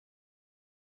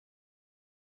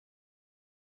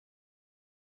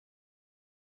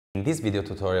In this video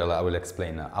tutorial I will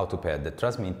explain how to pair the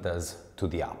transmitters to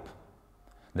the app.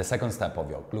 The second step of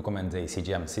your GlucoMen Day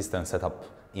CGM system setup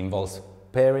involves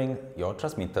pairing your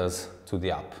transmitters to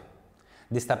the app.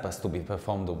 This step has to be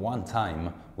performed one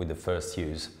time with the first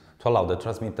use to allow the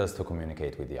transmitters to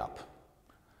communicate with the app.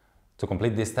 To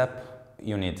complete this step,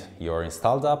 you need your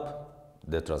installed app,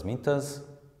 the transmitters,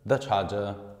 the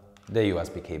charger, the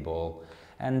USB cable,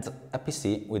 and a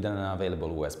PC with an available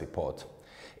USB port.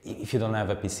 If you don't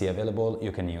have a PC available,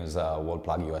 you can use a wall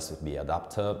plug USB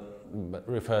adapter, but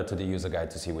refer to the user guide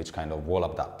to see which kind of wall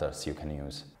adapters you can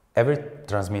use. Every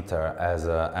transmitter has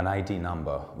an ID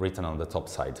number written on the top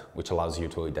side, which allows you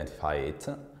to identify it,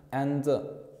 and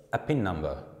a PIN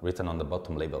number written on the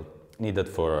bottom label, needed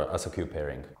for a secure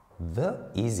pairing. The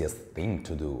easiest thing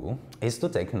to do is to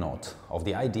take note of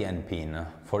the ID and PIN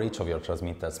for each of your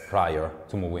transmitters prior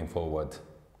to moving forward.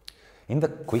 In the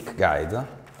quick guide,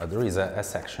 there is a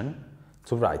section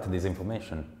to write this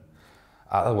information.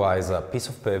 Otherwise, a piece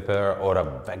of paper or a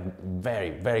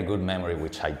very good memory,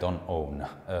 which I don't own,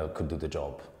 could do the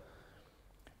job.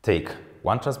 Take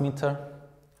one transmitter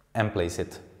and place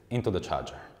it into the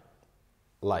charger,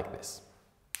 like this.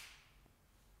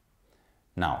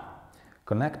 Now,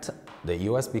 connect the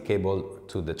USB cable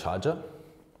to the charger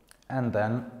and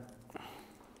then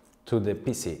to the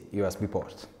PC USB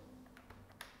port.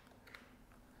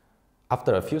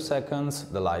 After a few seconds,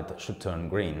 the light should turn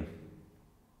green.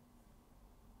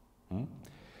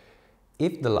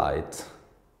 If the light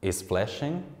is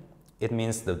flashing, it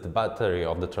means that the battery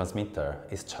of the transmitter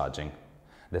is charging.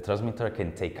 The transmitter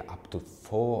can take up to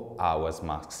 4 hours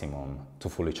maximum to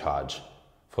fully charge.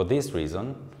 For this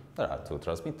reason, there are two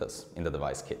transmitters in the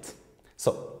device kit,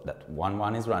 so that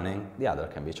one is running, the other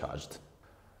can be charged.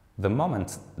 The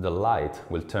moment the light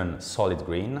will turn solid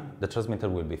green, the transmitter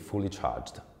will be fully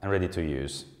charged and ready to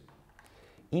use.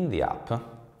 In the app,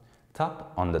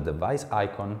 tap on the device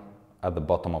icon at the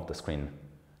bottom of the screen,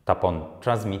 tap on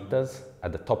Transmitters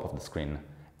at the top of the screen,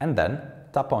 and then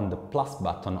tap on the plus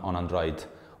button on Android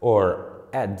or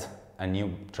Add a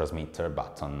new transmitter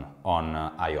button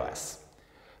on iOS.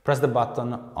 Press the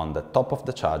button on the top of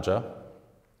the charger,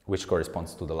 which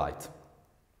corresponds to the light.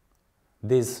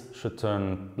 This should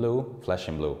turn blue,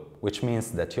 flashing blue, which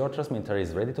means that your transmitter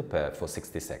is ready to pair for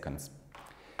 60 seconds.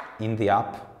 In the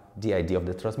app, the ID of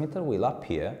the transmitter will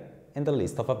appear in the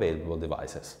list of available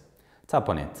devices. Tap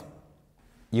on it.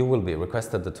 You will be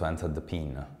requested to enter the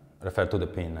PIN. Refer to the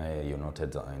PIN you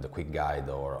noted in the quick guide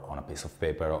or on a piece of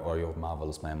paper or your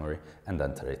marvelous memory and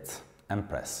enter it and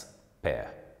press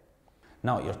pair.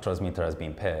 Now your transmitter has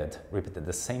been paired. Repeat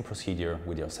the same procedure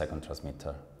with your second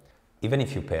transmitter. Even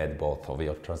if you paired both of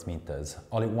your transmitters,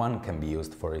 only one can be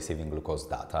used for receiving glucose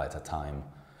data at a time.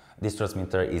 This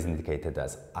transmitter is indicated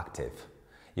as active.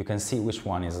 You can see which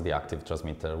one is the active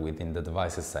transmitter within the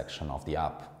devices section of the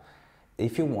app.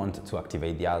 If you want to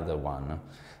activate the other one,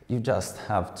 you just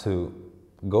have to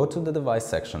go to the device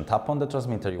section, tap on the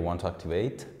transmitter you want to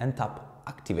activate, and tap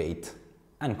activate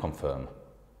and confirm.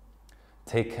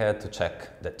 Take care to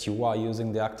check that you are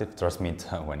using the active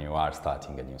transmitter when you are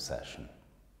starting a new session.